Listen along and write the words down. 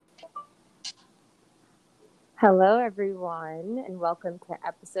Hello, everyone, and welcome to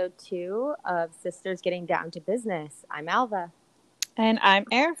episode 2 of Sisters Getting Down to Business. I'm Alva. And I'm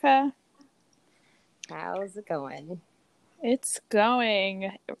Erica. How's it going? It's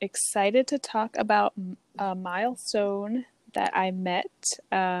going. Excited to talk about a milestone that I met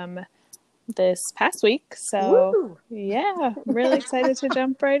this past week. So, Woo! yeah, I'm really excited to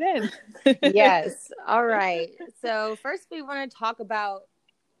jump right in. Yes. All right. So, first, we want to talk about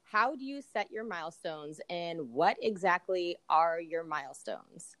how do you set your milestones and what exactly are your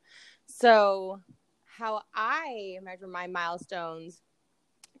milestones? So, how I measure my milestones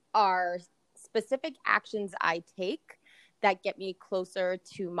are specific actions I take that get me closer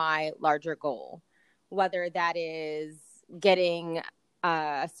to my larger goal, whether that is getting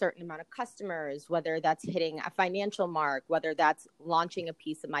a certain amount of customers, whether that's hitting a financial mark, whether that's launching a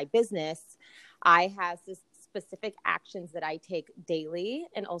piece of my business. I have this specific actions that I take daily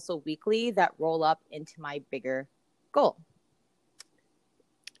and also weekly that roll up into my bigger goal.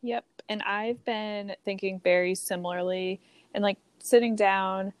 Yep. And I've been thinking very similarly and like sitting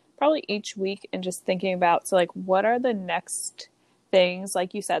down probably each week and just thinking about, so like, what are the next things,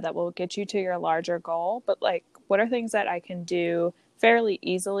 like you said, that will get you to your larger goal? But like, what are things that I can do fairly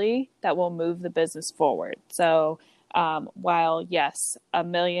easily that will move the business forward? So, while yes, $1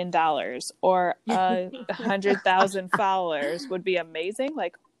 million or 100,000 followers would be amazing,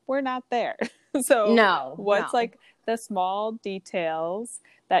 like we're not there. So, what's No. like the small details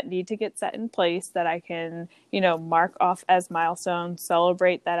that need to get set in place that I can, mark off as milestones,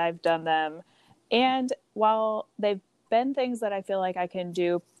 celebrate that I've done them. And while they've been things that I feel like I can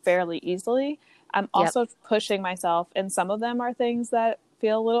do fairly easily, I'm Yep. also pushing myself. And some of them are things that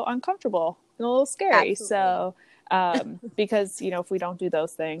feel a little uncomfortable and a little scary. Absolutely. So, because, if we don't do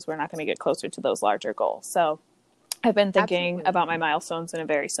those things, we're not going to get closer to those larger goals. So I've been thinking Absolutely. about my milestones in a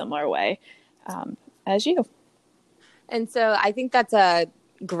very similar way as you. And so I think that's a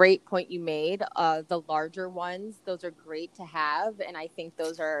great point you made. The larger ones, those are great to have. And I think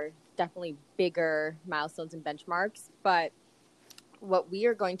those are definitely bigger milestones and benchmarks. But what we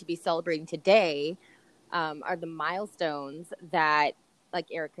are going to be celebrating today are the milestones that, like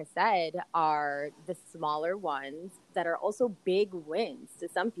Erica said, are the smaller ones that are also big wins to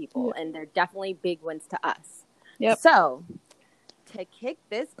some people. Yep. And they're definitely big wins to us. Yep. So to kick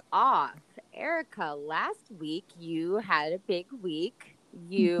this off, Erica, last week you had a big week.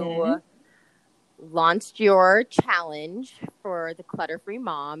 Mm-hmm. You launched your challenge for the Clutter Free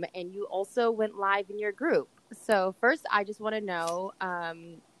Mom, and you also went live in your group. So, first, I just want to know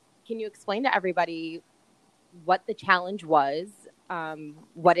can you explain to everybody what the challenge was,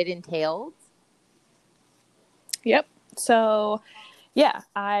 what it entailed? Yep. So, yeah,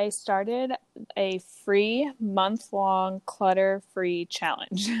 I started a free month-long clutter-free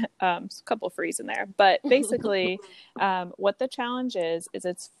challenge. A couple of frees in there, but basically, what the challenge is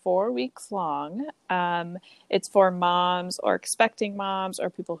it's 4 weeks long. It's for moms or expecting moms or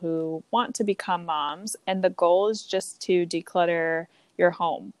people who want to become moms, and the goal is just to declutter your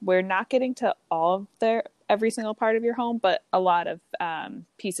home. We're not getting to all of every single part of your home, but a lot of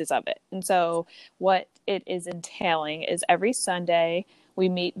pieces of it. And so what it is entailing is every Sunday we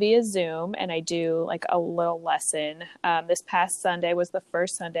meet via Zoom and I do like a little lesson. This past Sunday was the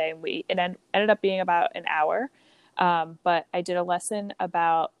first Sunday and ended up being about an hour. But I did a lesson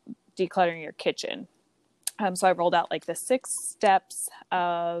about decluttering your kitchen. So I rolled out like the 6 steps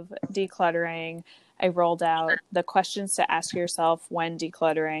of decluttering. I rolled out the questions to ask yourself when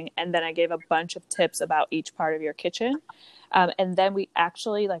decluttering, and then I gave a bunch of tips about each part of your kitchen. And then we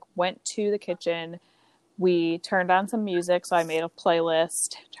actually like went to the kitchen. We turned on some music, so I made a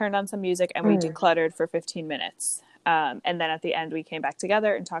playlist, turned on some music, and we decluttered for 15 minutes. And then at the end, we came back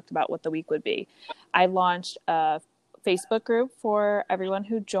together and talked about what the week would be. I launched a Facebook group for everyone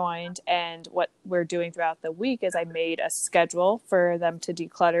who joined, and what we're doing throughout the week is I made a schedule for them to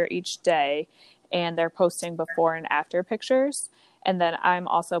declutter each day, and they're posting before and after pictures. And then I'm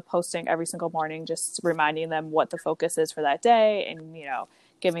also posting every single morning, just reminding them what the focus is for that day and,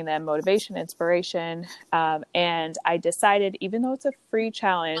 giving them motivation, inspiration. And I decided, even though it's a free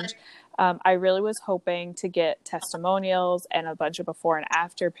challenge, I really was hoping to get testimonials and a bunch of before and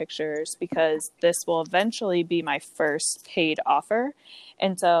after pictures because this will eventually be my first paid offer.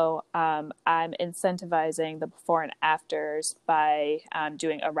 And so I'm incentivizing the before and afters by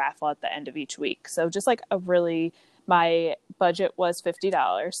doing a raffle at the end of each week. So just like my budget was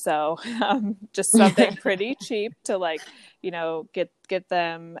 $50. So just something pretty cheap to like, get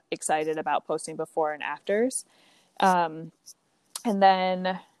them excited about posting before and afters. And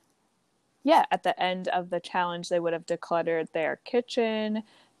then at the end of the challenge, they would have decluttered their kitchen,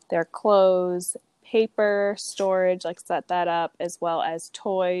 their clothes, paper storage, like set that up, as well as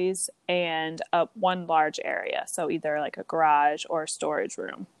toys and one large area. So either like a garage or a storage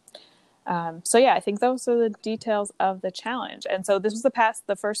room. So yeah, I think those are the details of the challenge. And so this was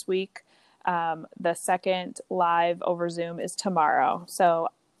the first week. The second live over Zoom is tomorrow. So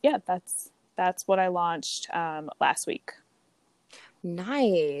yeah, that's what I launched last week.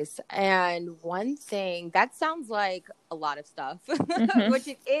 Nice. And one thing that sounds like a lot of stuff, which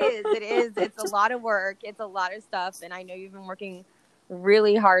it is. It's a lot of work. It's a lot of stuff. And I know you've been working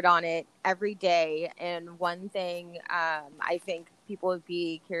really hard on it every day. And one thing I think people would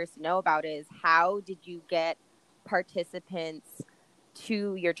be curious to know about is, how did you get participants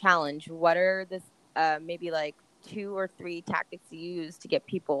to your challenge? What are the maybe like 2 or 3 tactics you use to get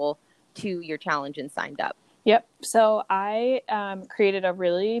people to your challenge and signed up? Yep. So I created a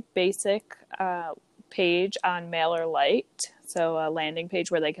really basic page on MailerLite. So a landing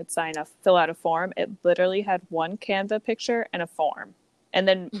page where they could fill out a form. It literally had one Canva picture and a form. And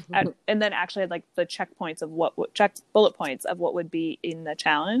then actually had like the checkpoints of bullet points of what would be in the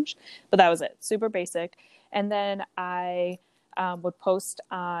challenge. But that was it. Super basic. And then I would post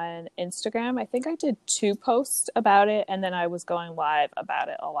on Instagram. I think I did 2 posts about it. And then I was going live about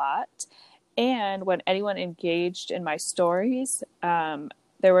it a lot. And when anyone engaged in my stories,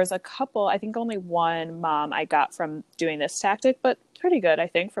 there was a couple, I think only one mom I got from doing this tactic, but pretty good, I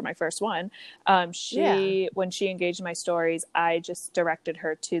think, for my first one. When she engaged in my stories, I just directed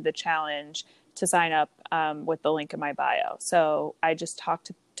her to the challenge to sign up with the link in my bio. So I just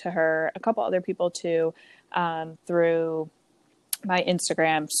talked to her, a couple other people too, through my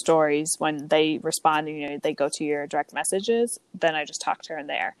Instagram stories. When they respond, they go to your direct messages, then I just talk to her in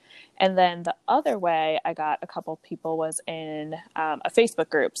there. And then the other way I got a couple people was in a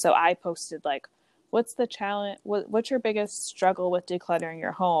Facebook group. So I posted like, what's the challenge? What's your biggest struggle with decluttering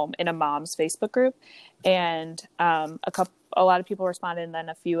your home, in a mom's Facebook group? And a lot of people responded. And then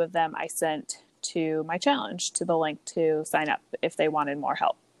a few of them I sent to my challenge, to the link to sign up if they wanted more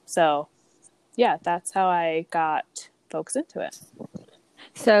help. So yeah, that's how I got folks into it.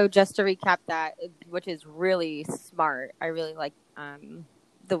 So just to recap that, which is really smart, I really like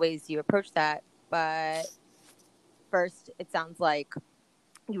the ways you approach that. But first, it sounds like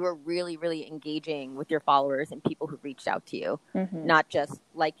you were really, really engaging with your followers and people who reached out to you, not just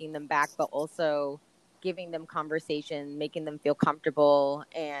liking them back, but also giving them conversation, making them feel comfortable,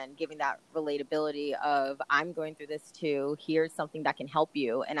 and giving that relatability of, I'm going through this too. Here's something that can help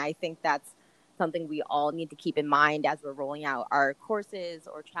you. And I think that's something we all need to keep in mind as we're rolling out our courses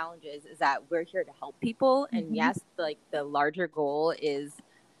or challenges, is that we're here to help people. And yes, like the larger goal is,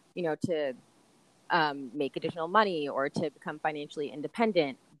 to make additional money or to become financially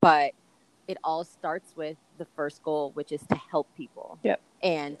independent. But it all starts with the first goal, which is to help people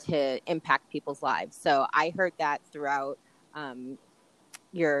and to impact people's lives. So I heard that throughout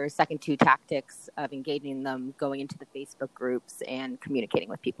your second 2 tactics of engaging them, going into the Facebook groups and communicating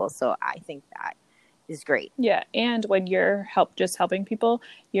with people. So I think that is great. Yeah. And when you're just helping people,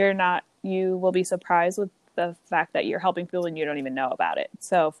 you will be surprised with the fact that you're helping people and you don't even know about it.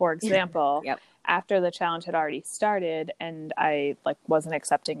 So for example, after the challenge had already started and I wasn't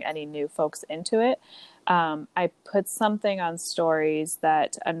accepting any new folks into it, I put something on stories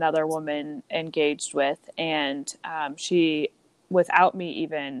that another woman engaged with, and she, without me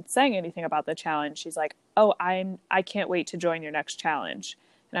even saying anything about the challenge, she's like, "Oh, I can't wait to join your next challenge."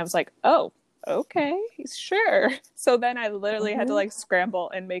 And I was like, "Oh, okay, sure." So then I literally had to scramble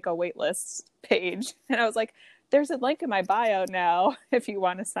and make a waitlist page. And I was like, there's a link in my bio now if you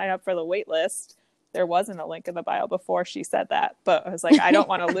want to sign up for the waitlist. There wasn't a link in the bio before she said that, but I was like, I don't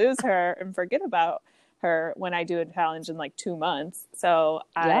want to lose her and forget about her when I do a challenge in 2 months. So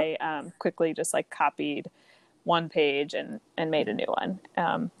I quickly just copied one page and made a new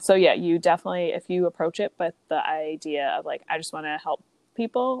one. So yeah, you definitely, if you approach it with the idea of I just want to help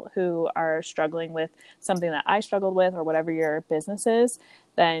people who are struggling with something that I struggled with, or whatever your business is,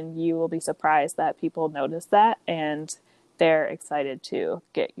 then you will be surprised that people notice that and they're excited to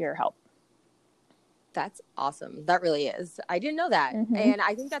get your help. That's awesome. That really is. I didn't know that. And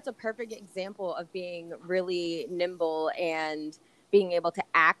I think that's a perfect example of being really nimble and being able to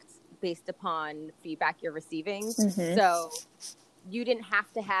act based upon feedback you're receiving. So you didn't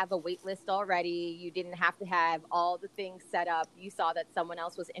have to have a wait list already. You didn't have to have all the things set up. You saw that someone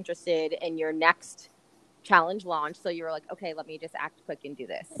else was interested in your next challenge launch. So you were like, okay, let me just act quick and do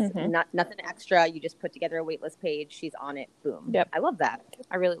this. Nothing extra. You just put together a waitlist page. She's on it. Boom. Yep. I love that.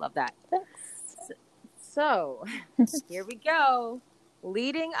 I really love that. So here we go.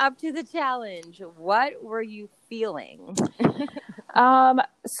 Leading up to the challenge, what were you feeling?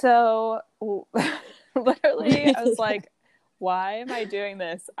 So literally, I was like, why am I doing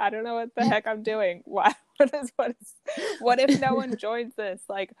this? I don't know what the heck I'm doing. Why? What if no one joins this?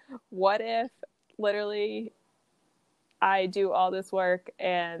 Like, what if literally I do all this work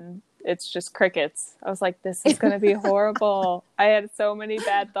and it's just crickets? I was like, this is going to be horrible. I had so many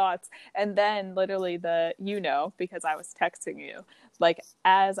bad thoughts. And then literally because I was texting you, like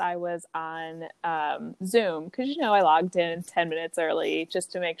as I was on Zoom, because, I logged in 10 minutes early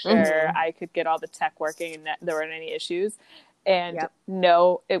just to make sure I could get all the tech working and there weren't any issues. And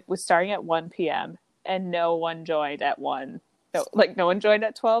it was starting at 1 p.m. and no one joined at 1. No one joined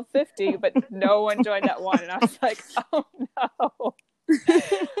at 12:50, but no one joined at 1. And I was like, oh no.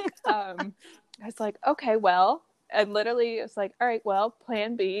 I was like, okay, well, and literally it's like, all right, well,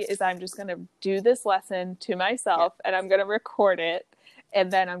 plan B is I'm just going to do this lesson to myself and I'm going to record it.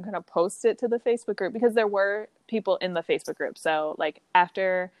 And then I'm going to post it to the Facebook group, because there were people in the Facebook group. So like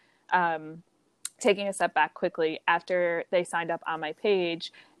after, taking a step back quickly, after they signed up on my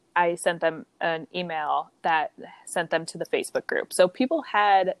page, I sent them an email that sent them to the Facebook group. So people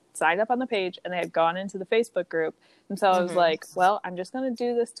had signed up on the page and they had gone into the Facebook group. And so I was like, well, I'm just going to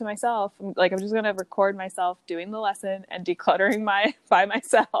do this to myself. Like, I'm just going to record myself doing the lesson and decluttering by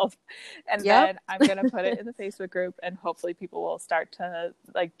myself. And then I'm going to put it in the Facebook group and hopefully people will start to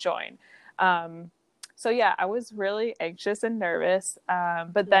like join. So yeah, I was really anxious and nervous.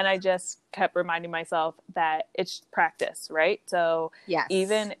 But then I just kept reminding myself that it's practice, right? So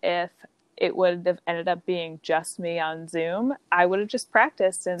even if it would have ended up being just me on Zoom, I would have just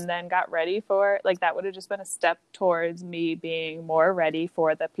practiced and then got ready for, like, that would have just been a step towards me being more ready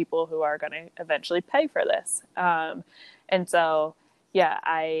for the people who are going to eventually pay for this. And so,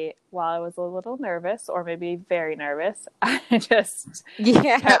 while I was a little nervous, or maybe very nervous, I just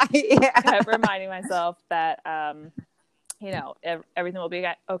kept reminding myself that, everything will be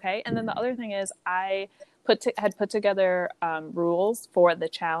okay. And then the other thing is I had put together rules for the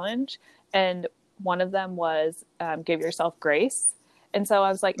challenge. And one of them was give yourself grace. And so I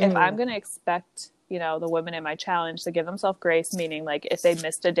was like, if I'm going to expect, the women in my challenge to give themselves grace, meaning like if they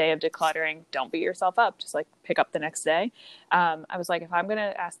missed a day of decluttering, don't beat yourself up, just like pick up the next day. I was like, if I'm going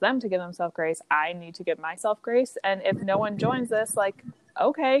to ask them to give themselves grace, I need to give myself grace. And if no one joins this, like,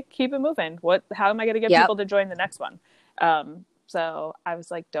 okay, keep it moving. How am I going to get people to join the next one? So I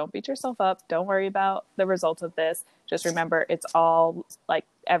was like, don't beat yourself up. Don't worry about the results of this. Just remember, it's all like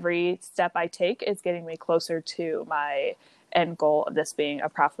every step I take is getting me closer to my end goal of this being a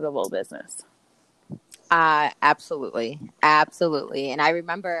profitable business. Absolutely. Absolutely. And I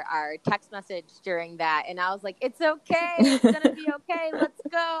remember our text message during that, and I was like, it's okay. It's going to be okay. Let's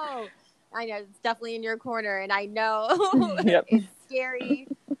go. I know it's definitely in your corner, and I know it's scary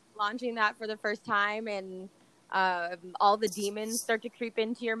launching that for the first time, and all the demons start to creep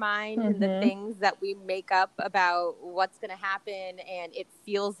into your mind and the things that we make up about what's going to happen. And it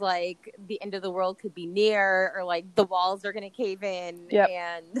feels like the end of the world could be near, or like the walls are going to cave in.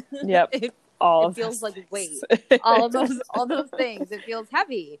 And it feels like weight, all those things. It feels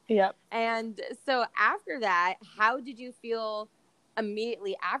heavy. And so after that, how did you feel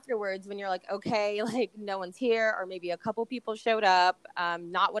immediately afterwards when you're like, okay, like no one's here, or maybe a couple people showed up,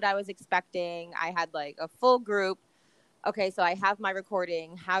 not what I was expecting. I had like a full group. Okay, so I have my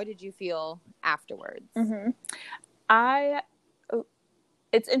recording. How did you feel afterwards?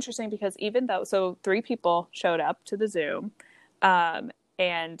 It's interesting because even though, so 3 people showed up to the Zoom,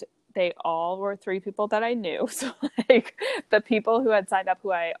 and they all were 3 people that I knew. So like the people who had signed up,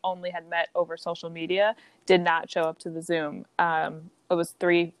 who I only had met over social media, did not show up to the Zoom. It was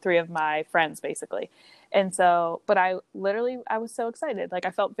three of my friends basically. And so, but I was so excited. Like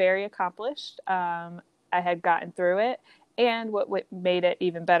I felt very accomplished. I had gotten through it. And what made it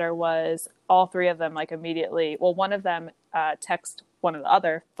even better was all 3 of them, like immediately, well, one of them texted one of the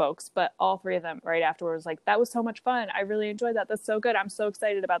other folks, but all 3 of them right afterwards, like, that was so much fun. I really enjoyed that. That's so good. I'm so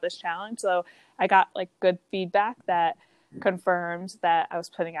excited about this challenge. So I got like good feedback that confirmed that I was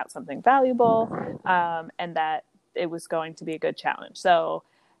putting out something valuable, and that it was going to be a good challenge. So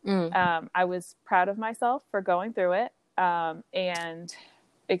I was proud of myself for going through it, and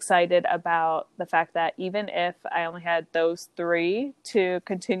excited about the fact that even if I only had those 3 to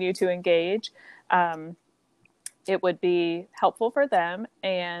continue to engage, it would be helpful for them,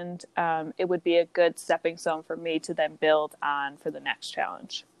 and it would be a good stepping stone for me to then build on for the next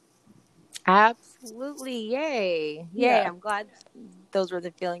challenge. Absolutely. Yay. I'm glad those were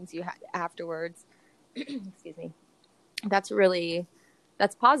the feelings you had afterwards. Excuse me. That's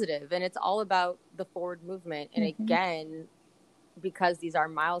positive. And it's all about the forward movement. And again, because these are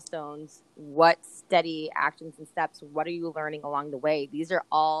milestones, what steady actions and steps, what are you learning along the way? These are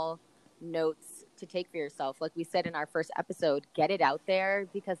all notes to take for yourself. Like we said in our first episode, get it out there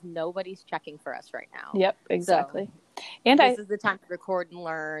because nobody's checking for us right now. Yep, exactly. So, and this is the time to record and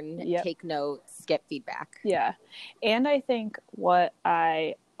learn, Yep. take notes, get feedback. Yeah. And I think what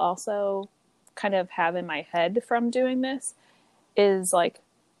I also kind of have in my head from doing this is like,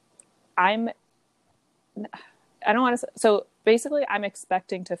 I don't want to, so basically I'm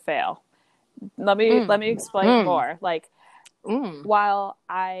expecting to fail. Let me explain more. Like, while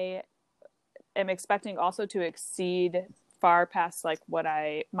I am expecting also to exceed far past like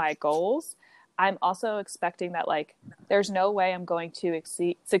my goals, I'm also expecting that like there's no way I'm going to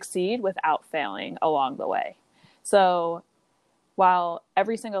succeed without failing along the way. So while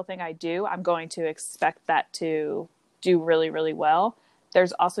every single thing I do, I'm going to expect that to do really, really well,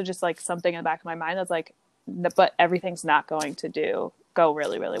 there's also just like something in the back of my mind that's like, but everything's not going to go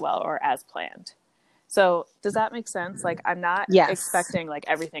really, really well or as planned. So does that make sense? Like, I'm not expecting like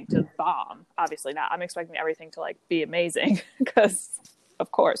everything to bomb. Obviously not. I'm expecting everything to like be amazing because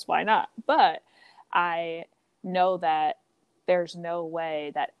of course, why not? But I know that there's no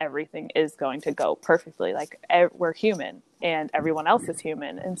way that everything is going to go perfectly. Like we're human and everyone else is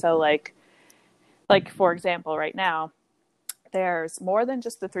human. And so like, for example, right now, there's more than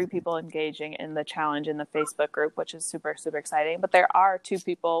just the 3 people engaging in the challenge in the Facebook group, which is super, super exciting. But there are 2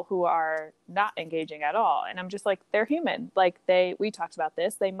 people who are not engaging at all. And I'm just like, they're human. Like we talked about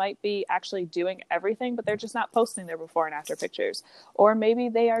this. They might be actually doing everything, but they're just not posting their before and after pictures. Or maybe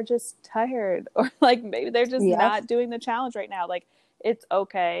they are just tired, or like maybe they're just not doing the challenge right now. Like it's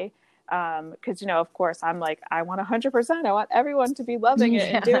okay. Cause of course I'm like, I want 100%. I want everyone to be loving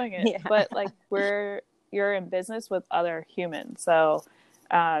it and doing it. Yeah. But like you're in business with other humans. So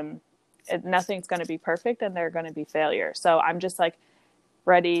nothing's going to be perfect and there are going to be failures. So I'm just like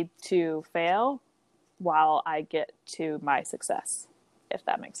ready to fail while I get to my success, if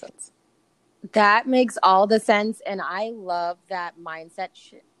that makes sense. That makes all the sense. And I love that mindset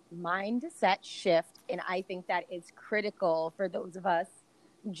shift. And I think that is critical for those of us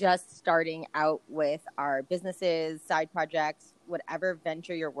just starting out with our businesses, side projects, whatever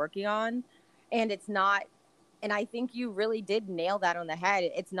venture you're working on. And it's not, and I think you really did nail that on the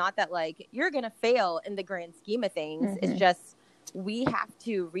head. It's not that like you're going to fail in the grand scheme of things. Mm-hmm. It's just we have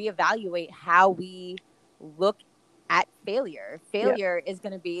to reevaluate how we look at failure. Failure is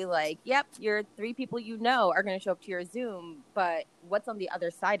going to be like, yep, your 3 people are going to show up to your Zoom, but what's on the other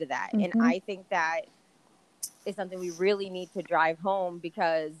side of that? Mm-hmm. And I think that is something we really need to drive home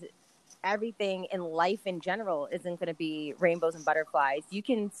because everything in life in general isn't going to be rainbows and butterflies. You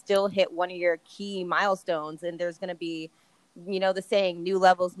can still hit one of your key milestones and there's going to be, the saying, new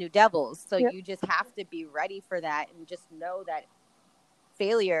levels, new devils. So you just have to be ready for that and just know that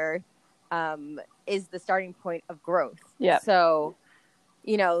failure is the starting point of growth. Yeah. So,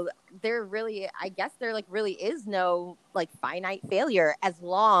 there really is no like finite failure as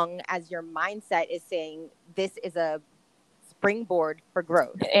long as your mindset is saying this is a springboard for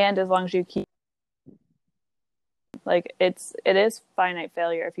growth. And as long as you keep like it is finite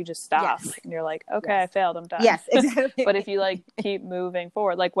failure if you just stop and you're like, okay, I failed, I'm done. Yes, exactly. But if you like keep moving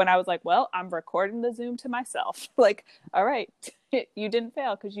forward, like when I was like, well, I'm recording the Zoom to myself, like, all right, you didn't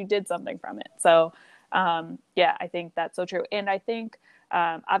fail because you did something from it. So I think that's so true. And I think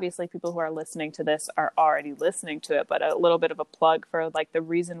obviously people who are listening to this are already listening to it, but a little bit of a plug for like the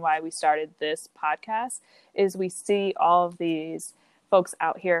reason why we started this podcast is we see all of these folks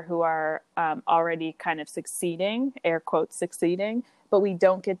out here who are already kind of succeeding, air quotes succeeding, but we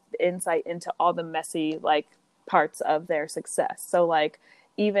don't get the insight into all the messy like parts of their success. So like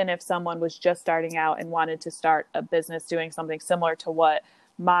even if someone was just starting out and wanted to start a business doing something similar to what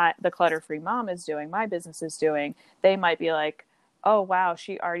the Clutter-Free Mom is doing, my business is doing, they might be like, oh, wow,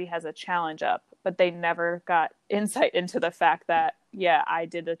 she already has a challenge up, but they never got insight into the fact that, I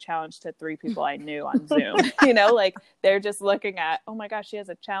did a challenge to 3 people I knew on Zoom, like they're just looking at, oh my gosh, she has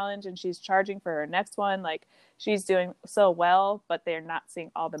a challenge and she's charging for her next one. Like she's doing so well, but they're not seeing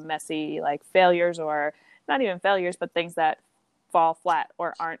all the messy like failures or not even failures, but things that fall flat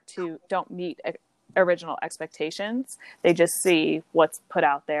or don't meet original expectations. They just see what's put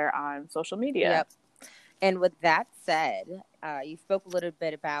out there on social media. Yep. And with that said, you spoke a little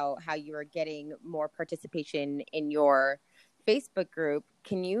bit about how you are getting more participation in your Facebook group.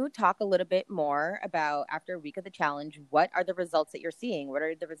 Can you talk a little bit more about after a week of the challenge, what are the results that you're seeing? What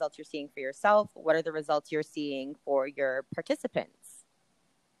are the results you're seeing for yourself? What are the results you're seeing for your participants?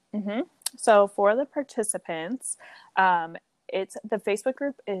 Mm-hmm. So for the participants, the Facebook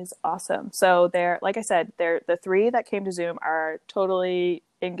group is awesome. So like I said, the 3 that came to Zoom are totally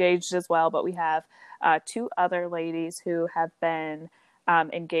engaged as well, but we have 2 other ladies who have been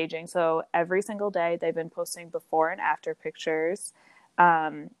engaging. So every single day they've been posting before and after pictures.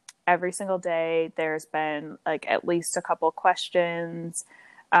 Every single day there's been like at least a couple questions,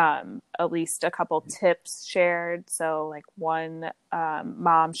 at least a couple tips shared. So like one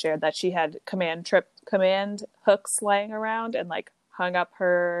mom shared that she had command hooks laying around and like hung up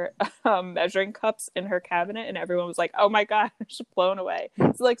her measuring cups in her cabinet, and everyone was like, oh my gosh, blown away.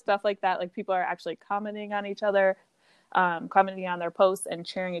 So like stuff like that, like people are actually commenting on each other, commenting on their posts and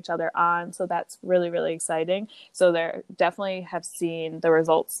cheering each other on. So that's really, really exciting. So they definitely have seen the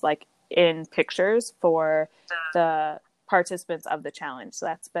results like in pictures for the participants of the challenge. So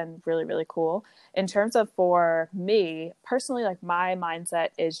that's been really, really cool. In terms of for me personally, like my mindset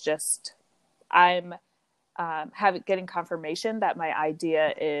is just I'm getting confirmation that my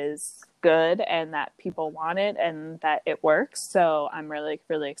idea is good and that people want it and that it works. So I'm really,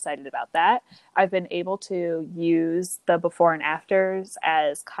 really excited about that. I've been able to use the before and afters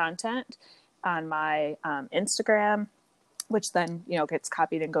as content on my Instagram, which then, you know, gets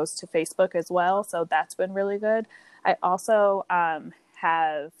copied and goes to Facebook as well. So that's been really good. I also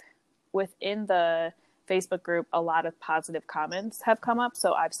have within the Facebook group, a lot of positive comments have come up.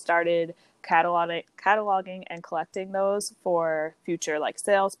 So I've started cataloging and collecting those for future like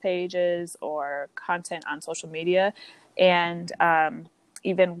sales pages or content on social media. And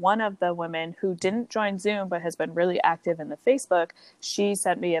even one of the women who didn't join Zoom but has been really active in the Facebook, she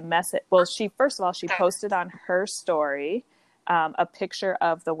sent me a message. Well, she posted on her story a picture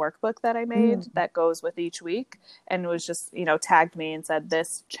of the workbook that I made that goes with each week, and was just, you know, tagged me and said,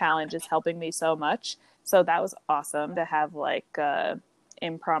 this challenge is helping me so much. So that was awesome to have like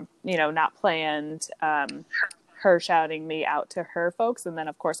impromptu, you know, not planned, her shouting me out to her folks. And then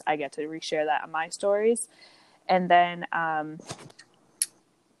of course I get to reshare that on my stories. And then,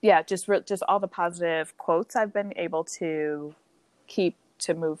 just all the positive quotes I've been able to keep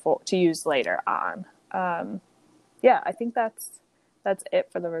to move forward, to use later on. I think that's it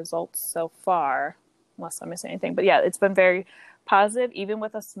for the results so far, unless I'm missing anything. But yeah, it's been very positive, even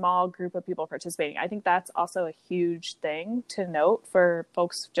with a small group of people participating. I think that's also a huge thing to note for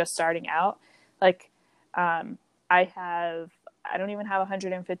folks just starting out. Like, I don't even have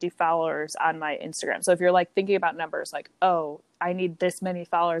 150 followers on my Instagram. So if you're like thinking about numbers, like, oh, I need this many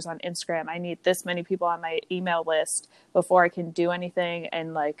followers on Instagram, I need this many people on my email list before I can do anything,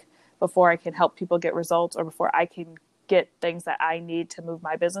 and like before I can help people get results, or before I can get things that I need to move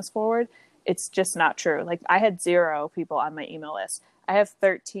my business forward, it's just not true. Like I had 0 people on my email list. I have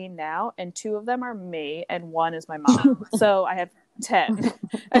 13 now, and 2 of them are me and 1 is my mom. So I have 10.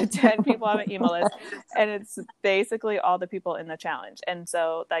 I have 10 people on my email list, and it's basically all the people in the challenge. And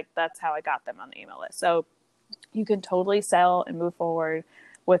so like that's how I got them on the email list. So you can totally sell and move forward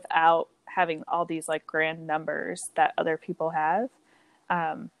without having all these like grand numbers that other people have.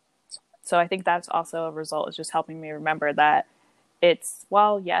 So I think that's also a result, is just helping me remember that it's,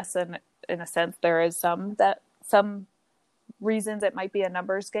 well, yes, and in a sense there is some reasons it might be a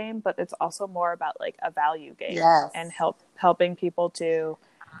numbers game, but it's also more about like a value game. Yes. And helping people to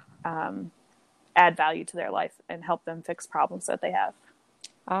add value to their life and help them fix problems that they have.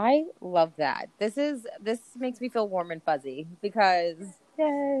 I love that. This makes me feel warm and fuzzy, because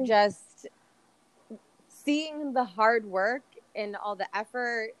just seeing the hard work and all the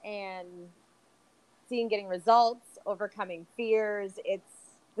effort and getting results, overcoming fears,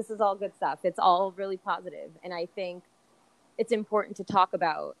 this is all good stuff. It's all really positive. And I think it's important to talk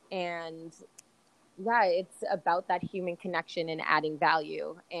about. And yeah, it's about that human connection and adding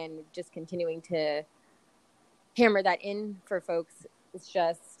value, and just continuing to hammer that in for folks. It's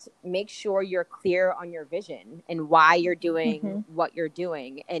just make sure you're clear on your vision and why you're doing what you're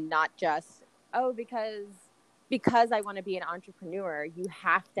doing, and not just, oh, because I want to be an entrepreneur. You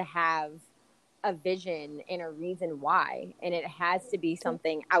have to have a vision and a reason why, and it has to be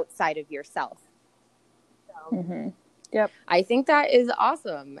something outside of yourself. So, Yep. I think that is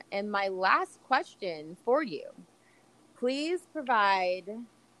awesome. And my last question for you, please provide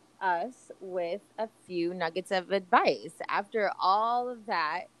us with a few nuggets of advice. After all of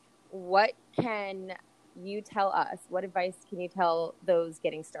that, what can you tell us? What advice can you tell those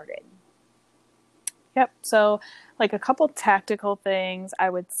getting started? Yep. So like a couple tactical things I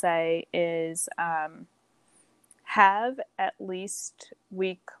would say is have at least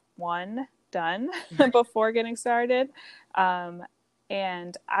week 1 done before getting started.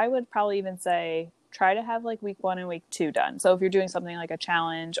 And I would probably even say try to have like week 1 and week 2 done. So if you're doing something like a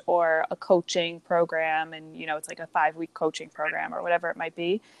challenge or a coaching program, and you know it's like a 5-week coaching program or whatever it might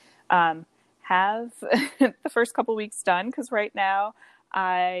be, have the first couple weeks done, because right now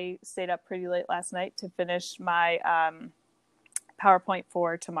I stayed up pretty late last night to finish my PowerPoint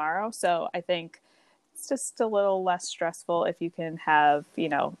for tomorrow. So I think it's just a little less stressful if you can have,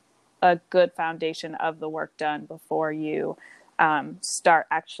 a good foundation of the work done before you start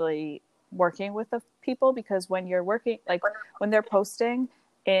actually working with the people. Because when you're working, like when they're posting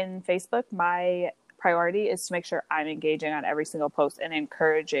in Facebook, my priority is to make sure I'm engaging on every single post and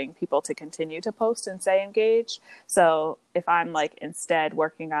encouraging people to continue to post and stay engaged. So if I'm like instead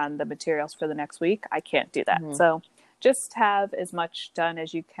working on the materials for the next week, I can't do that. Mm-hmm. So just have as much done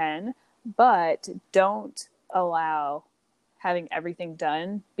as you can, but don't allow having everything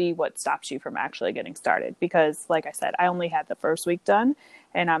done be what stops you from actually getting started. Because like I said, I only had the first week done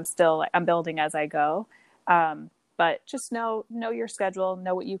and I'm building as I go. But just know your schedule,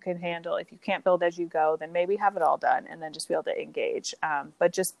 know what you can handle. If you can't build as you go, then maybe have it all done and then just be able to engage.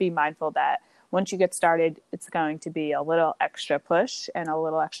 But just be mindful that once you get started, it's going to be a little extra push and a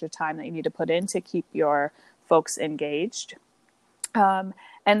little extra time that you need to put in to keep your folks engaged.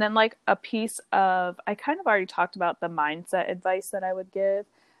 And then like a piece of, I kind of already talked about the mindset advice that I would give,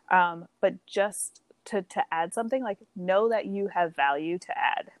 but just to add something, like know that you have value to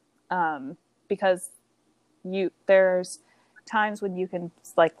add, because there's times when you can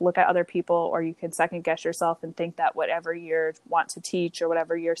like look at other people, or you can second guess yourself and think that whatever you want to teach or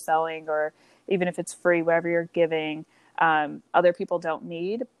whatever you're selling, or even if it's free, whatever you're giving, other people don't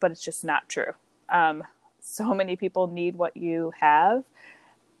need, but it's just not true. So many people need what you have.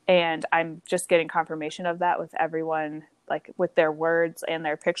 And I'm just getting confirmation of that with everyone, like with their words and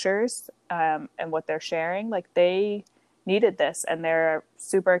their pictures, and what they're sharing. Like they needed this and they're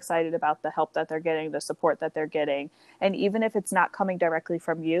super excited about the help that they're getting, the support that they're getting. And even if it's not coming directly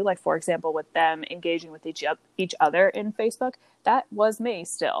from you, like for example, with them engaging with each other in Facebook, that was me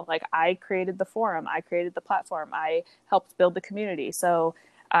still. Like I created the forum, I created the platform, I helped build the community. So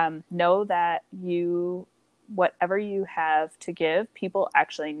know that whatever you have to give, people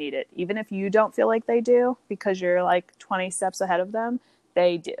actually need it. Even if you don't feel like they do, because you're like 20 steps ahead of them,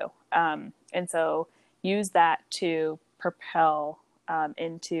 they do. And so use that to propel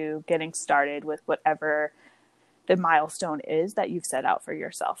into getting started with whatever the milestone is that you've set out for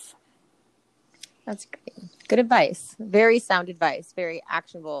yourself. That's great. Good advice. Very sound advice. Very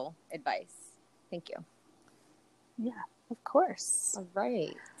actionable advice. Thank you. Yeah. Of course. All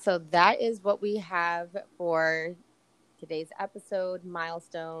right. So that is what we have for today's episode,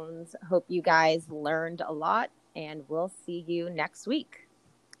 milestones. Hope you guys learned a lot, and we'll see you next week.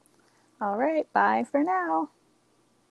 All right. Bye for now.